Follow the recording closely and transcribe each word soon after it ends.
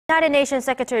United Nations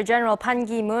Secretary General Ban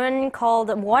Ki-moon called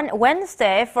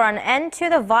Wednesday for an end to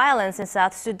the violence in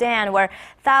South Sudan, where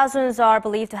thousands are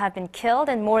believed to have been killed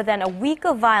and more than a week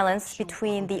of violence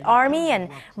between the army and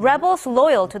rebels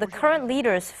loyal to the current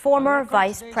leader's former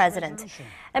vice president.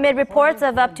 Amid reports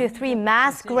of up to 3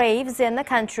 mass graves in the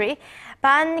country,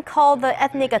 Ban called the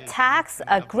ethnic attacks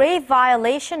a grave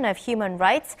violation of human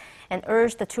rights and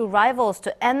urged the two rivals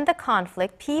to end the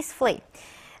conflict peacefully.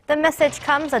 The message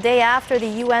comes a day after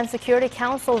the UN Security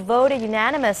Council voted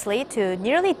unanimously to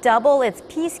nearly double its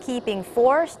peacekeeping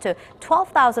force to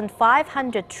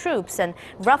 12,500 troops and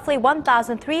roughly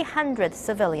 1,300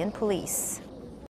 civilian police.